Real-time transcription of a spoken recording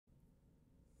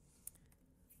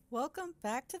Welcome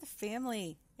back to the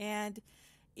family. And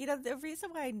the reason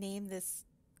why I named this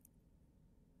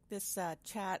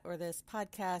chat or this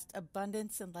podcast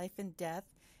 "Abundance in Life and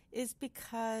Death" is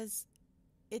because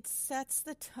it sets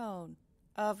the tone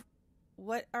of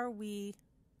what are we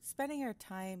spending our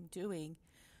time doing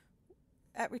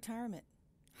at retirement.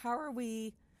 How are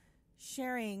we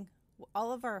sharing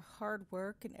all of our hard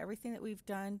work and everything that we've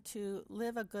done to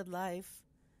live a good life?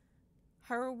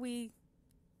 How are we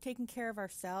taking care of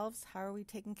ourselves? How are we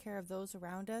taking care of those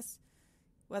around us,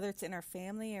 whether it's in our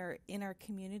family or in our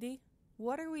community?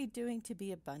 What are we doing to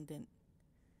be abundant?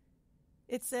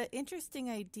 It's an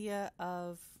interesting idea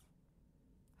of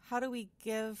how do we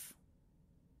give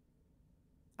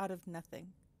out of nothing?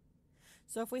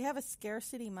 So if we have a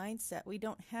scarcity mindset, we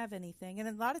don't have anything. And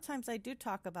a lot of times I do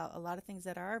talk about a lot of things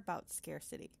that are about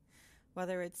scarcity,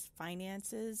 whether it's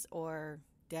finances or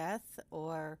death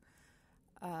or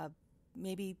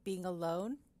maybe being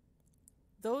alone.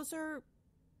 Those are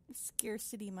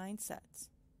scarcity mindsets.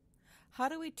 How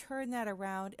do we turn that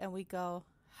around and we go,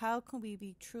 how can we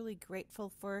be truly grateful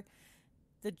for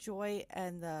the joy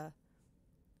and the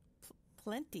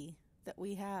plenty that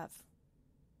we have?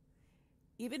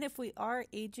 Even if we are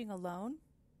aging alone,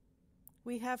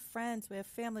 we have friends, we have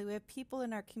family, we have people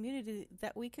in our community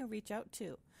that we can reach out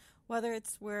to, whether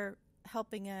it's we're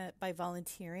helping by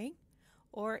volunteering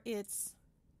or it's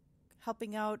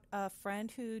helping out a friend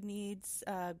who needs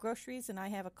groceries and I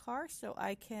have a car so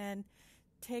I can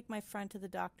take my friend to the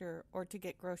doctor or to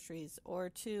get groceries or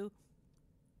to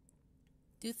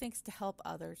do things to help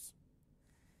others.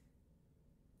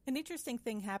 An interesting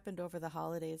thing happened over the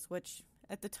holidays, which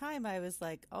at the time I was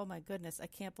like, oh my goodness, I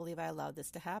can't believe I allowed this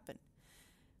to happen.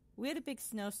 We had a big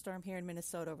snowstorm here in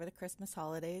Minnesota over the Christmas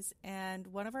holidays, and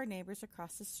one of our neighbors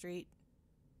across the street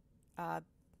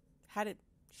had it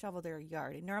shovel their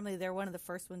yard. And normally they're one of the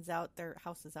first ones out. Their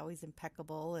house is always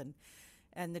impeccable,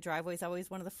 and the driveway is always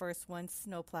one of the first ones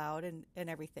snow plowed and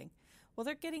everything. Well,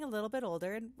 they're getting a little bit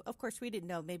older, and of course we didn't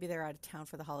know. Maybe they're out of town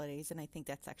for the holidays, and I think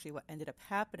that's actually what ended up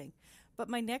happening. But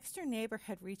my next door neighbor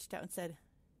had reached out and said,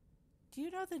 do you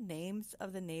know the names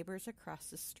of the neighbors across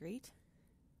the street?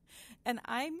 And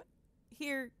I'm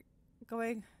here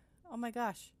going, oh my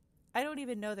gosh, I don't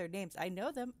even know their names. I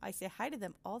know them. I say hi to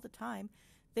them all the time.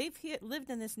 They've lived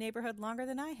in this neighborhood longer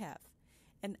than I have.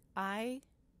 And I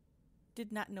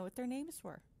did not know what their names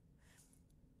were.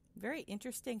 Very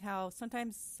interesting how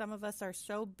sometimes some of us are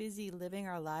so busy living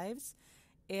our lives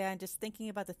and just thinking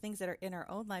about the things that are in our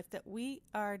own life that we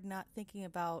are not thinking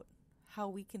about how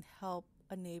we can help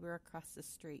a neighbor across the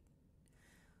street.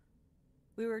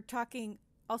 We were talking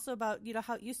also about,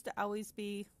 how it used to always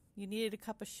be you needed a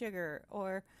cup of sugar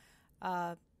or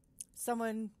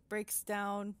someone breaks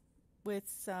down with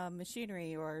some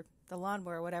machinery or the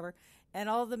lawnmower or whatever, and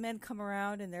all the men come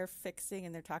around and they're fixing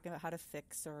and they're talking about how to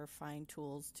fix or find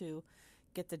tools to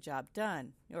get the job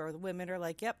done. Or the women are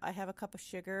like, yep, I have a cup of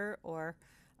sugar, or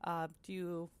do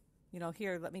you,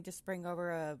 here, let me just bring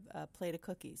over a plate of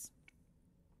cookies.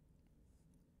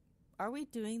 Are we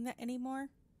doing that anymore?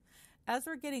 As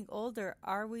we're getting older,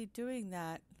 are we doing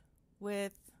that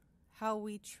with how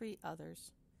we treat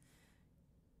others?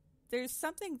 There's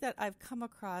something that I've come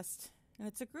across, and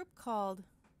it's a group called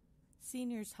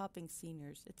Seniors Helping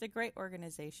Seniors. It's a great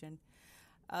organization,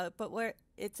 but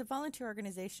it's a volunteer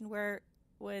organization where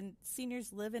when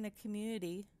seniors live in a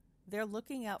community, they're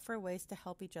looking out for ways to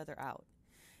help each other out.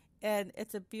 And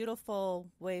it's a beautiful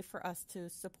way for us to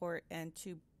support and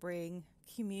to bring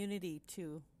community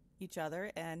to each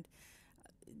other and,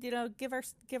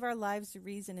 give our lives a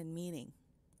reason and meaning.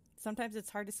 Sometimes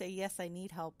it's hard to say, yes, I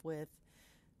need help with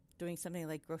doing something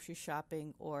like grocery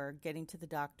shopping or getting to the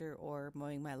doctor or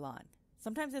mowing my lawn.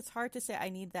 Sometimes it's hard to say, I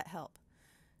need that help.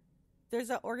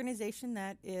 There's an organization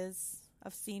that is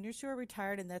of seniors who are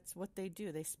retired, and that's what they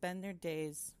do. They spend their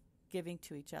days giving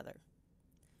to each other.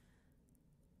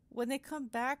 When they come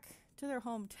back to their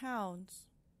hometowns,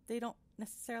 they don't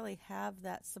necessarily have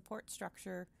that support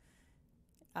structure,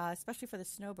 especially for the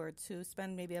snowbirds who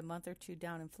spend maybe a month or two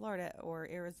down in Florida or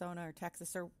Arizona or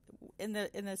Texas or in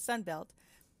the Sun Belt.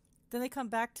 Then they come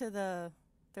back to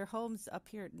their homes up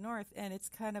here north, and it's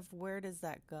kind of, where does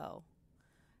that go?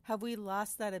 Have we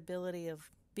lost that ability of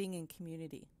being in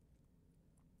community?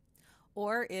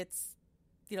 Or it's,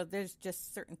 there's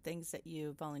just certain things that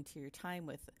you volunteer your time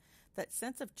with. That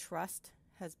sense of trust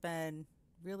has been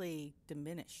really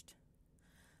diminished.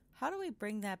 How do we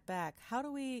bring that back? How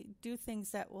do we do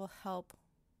things that will help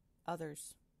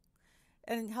others?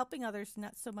 And helping others,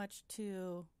 not so much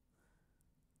to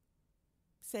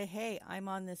say, hey, I'm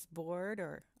on this board,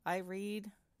 or I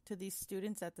read to these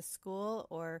students at the school,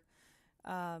 or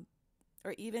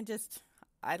or even just,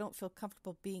 I don't feel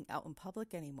comfortable being out in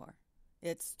public anymore.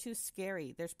 It's too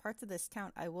scary. There's parts of this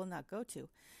town I will not go to.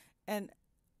 And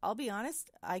I'll be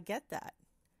honest, I get that.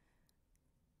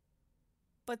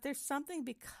 But there's something,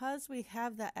 because we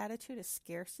have that attitude of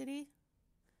scarcity,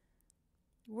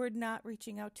 we're not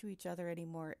reaching out to each other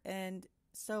anymore. And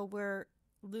so we're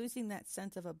losing that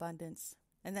sense of abundance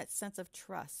and that sense of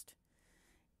trust.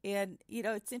 And,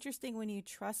 it's interesting when you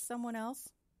trust someone else,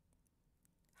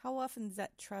 how often is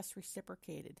that trust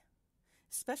reciprocated?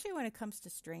 Especially when it comes to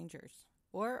strangers.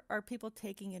 Or are people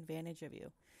taking advantage of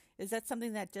you? Is that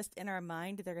something that just in our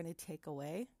mind they're going to take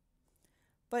away?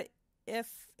 But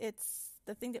if it's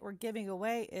the thing that we're giving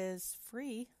away is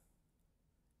free,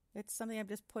 it's something I'm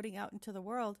just putting out into the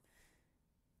world,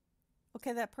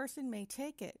 okay, that person may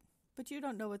take it, but you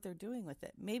don't know what they're doing with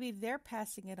it. Maybe they're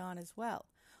passing it on as well.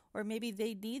 Or maybe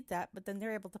they need that, but then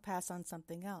they're able to pass on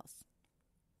something else.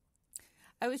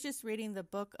 I was just reading the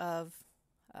book of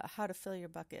How to Fill Your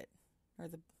Bucket, or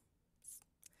the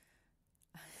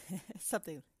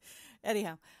something.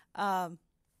 Anyhow, let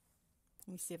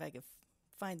me see if I can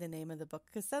find the name of the book,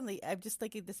 because suddenly I'm just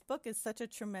thinking this book is such a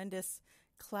tremendous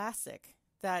classic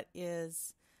that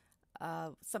is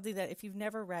something that if you've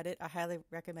never read it, I highly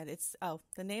recommend it.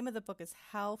 The name of the book is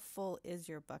How Full Is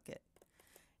Your Bucket?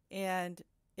 And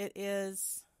it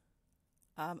is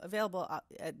available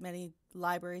at many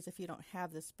libraries if you don't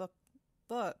have this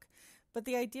book. But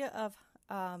the idea of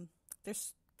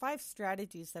there's 5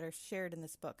 strategies that are shared in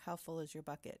this book, How Full Is Your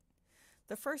Bucket?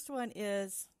 The first one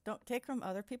is don't take from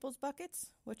other people's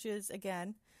buckets, which is,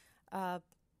 again,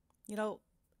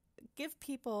 give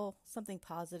people something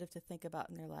positive to think about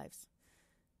in their lives.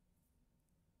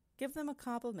 Give them a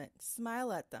compliment.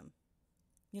 Smile at them.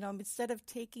 Instead of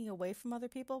taking away from other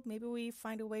people, maybe we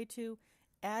find a way to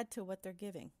add to what they're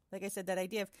giving. Like I said, that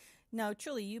idea of, now,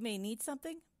 truly, you may need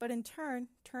something, but in turn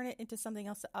it into something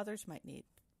else that others might need.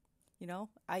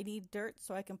 I need dirt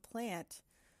so I can plant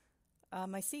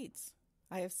my seeds.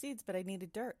 I have seeds, but I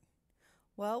needed dirt.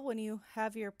 Well, when you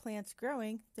have your plants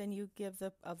growing, then you give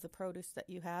of the produce that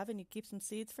you have, and you keep some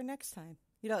seeds for next time.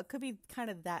 It could be kind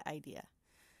of that idea.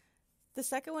 The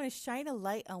second one is shine a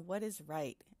light on what is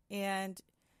right. And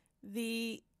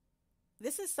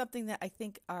this is something that I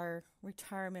think our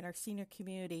retirement, our senior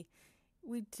community,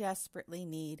 we desperately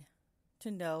need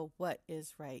to know what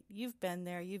is right. You've been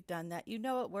there, you've done that, you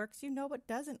know what works, you know what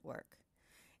doesn't work.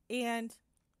 And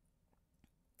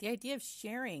the idea of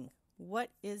sharing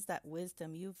what is that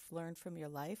wisdom you've learned from your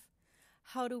life,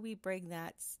 how do we bring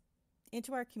that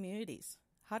into our communities?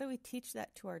 How do we teach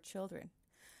that to our children?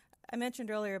 I mentioned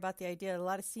earlier about the idea that a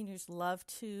lot of seniors love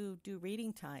to do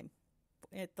reading time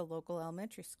at the local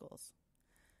elementary schools.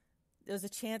 There's a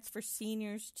chance for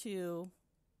seniors to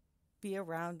be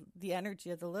around the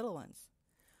energy of the little ones.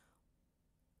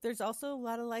 There's also a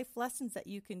lot of life lessons that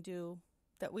you can do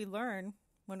that we learn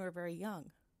when we're very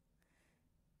young.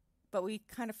 But we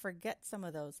kind of forget some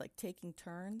of those, like taking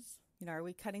turns. Are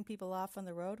we cutting people off on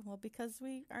the road? Well, because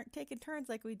we aren't taking turns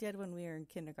like we did when we were in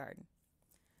kindergarten.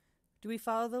 Do we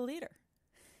follow the leader?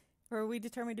 Or are we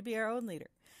determined to be our own leader?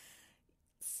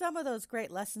 Some of those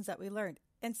great lessons that we learned.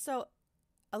 And so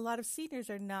a lot of seniors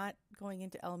are not going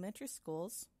into elementary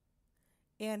schools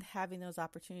and having those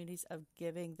opportunities of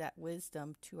giving that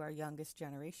wisdom to our youngest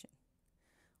generation.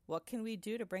 What can we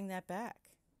do to bring that back?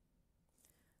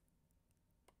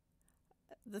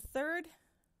 The third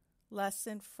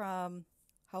lesson from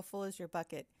How Full Is Your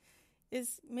Bucket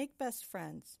is make best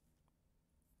friends.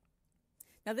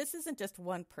 Now, this isn't just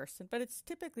one person, but it's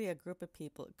typically a group of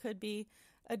people. It could be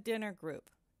a dinner group.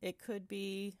 It could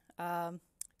be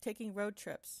taking road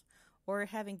trips or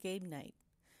having game night.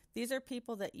 These are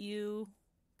people that you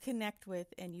connect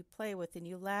with and you play with and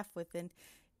you laugh with. And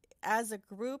as a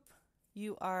group,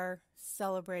 you are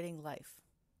celebrating life.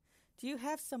 Do you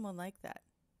have someone like that?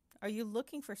 Are you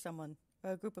looking for someone,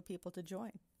 a group of people to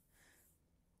join?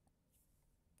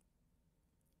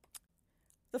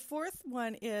 The fourth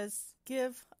one is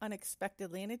give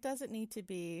unexpectedly, and it doesn't need to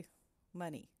be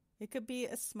money. It could be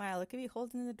a smile. It could be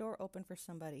holding the door open for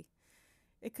somebody.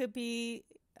 It could be,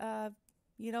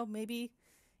 maybe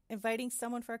inviting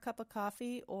someone for a cup of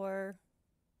coffee or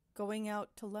going out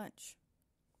to lunch.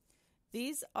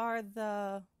 These are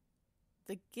the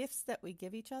gifts that we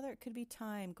give each other. It could be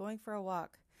time, going for a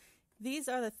walk. These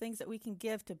are the things that we can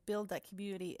give to build that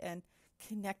community and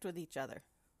connect with each other.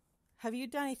 Have you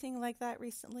done anything like that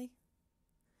recently?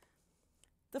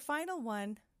 The final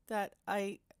one that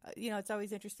it's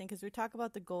always interesting because we talk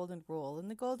about the golden rule. And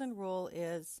the golden rule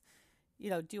is,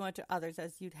 do unto others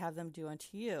as you'd have them do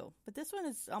unto you. But this one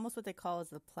is almost what they call as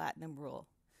the platinum rule.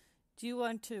 do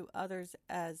unto others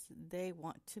as they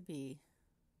want to be,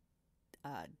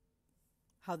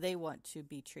 how they want to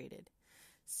be treated.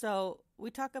 So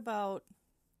we talk about,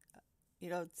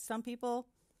 some people,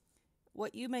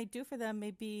 what you may do for them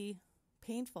may be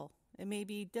painful. It may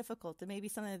be difficult. It may be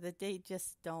something that they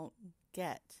just don't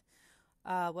get.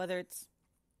 Whether it's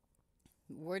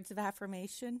words of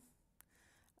affirmation,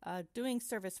 doing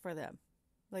service for them.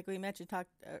 Like we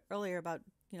talked earlier about,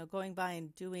 going by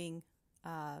and doing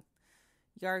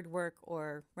yard work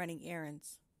or running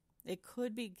errands. It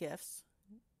could be gifts.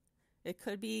 It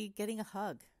could be getting a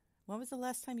hug. When was the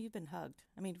last time you've been hugged?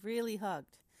 I mean, really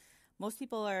hugged. Most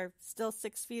people are still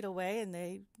 6 feet away and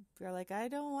they're like, I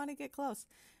don't want to get close.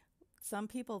 Some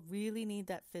people really need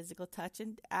that physical touch,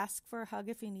 and ask for a hug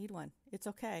if you need one. It's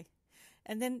okay.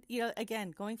 And then,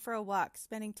 again, going for a walk,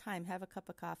 spending time, have a cup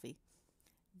of coffee.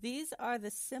 These are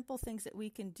the simple things that we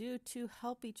can do to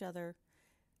help each other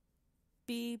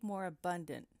be more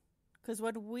abundant. Because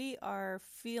when we are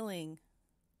feeling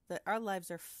that our lives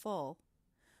are full,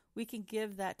 we can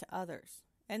give that to others.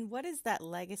 And what is that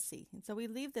legacy? And so we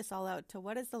leave this all out to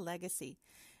what is the legacy?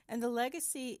 And the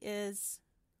legacy is,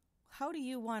 how do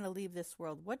you want to leave this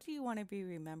world? What do you want to be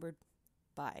remembered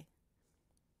by?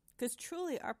 Because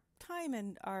truly our time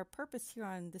and our purpose here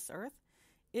on this earth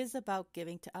is about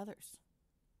giving to others.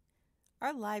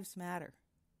 Our lives matter.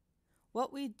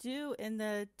 What we do in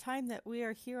the time that we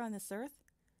are here on this earth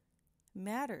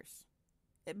matters.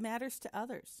 It matters to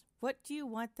others. What do you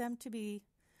want them to be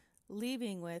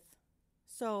leaving with?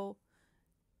 So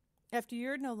after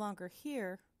you're no longer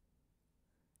here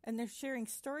and they're sharing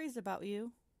stories about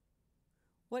you,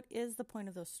 what is the point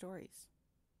of those stories?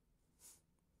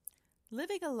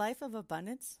 Living a life of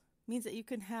abundance means that you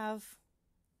can have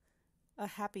a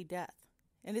happy death.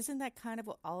 And isn't that kind of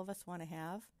what all of us want to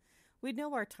have? We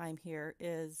know our time here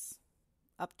is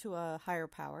up to a higher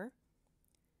power.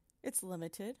 It's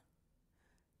limited.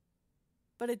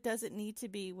 But it doesn't need to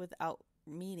be without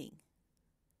meaning.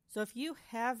 So if you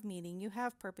have meaning, you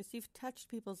have purpose, you've touched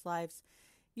people's lives,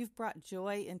 you've brought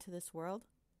joy into this world,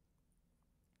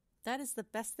 that is the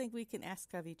best thing we can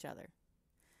ask of each other.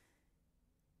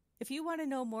 If you want to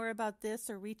know more about this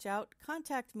or reach out,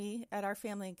 contact me at Our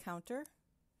Family Encounter.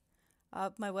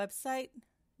 My website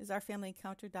is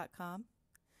ourfamilyencounter.com.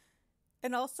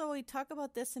 And also we talk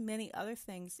about this and many other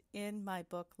things in my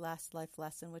book, Last Life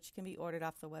Lesson, which can be ordered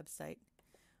off the website.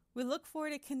 We look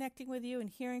forward to connecting with you and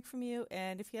hearing from you.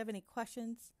 And if you have any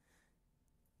questions,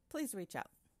 please reach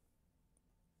out.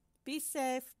 Be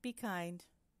safe, be kind,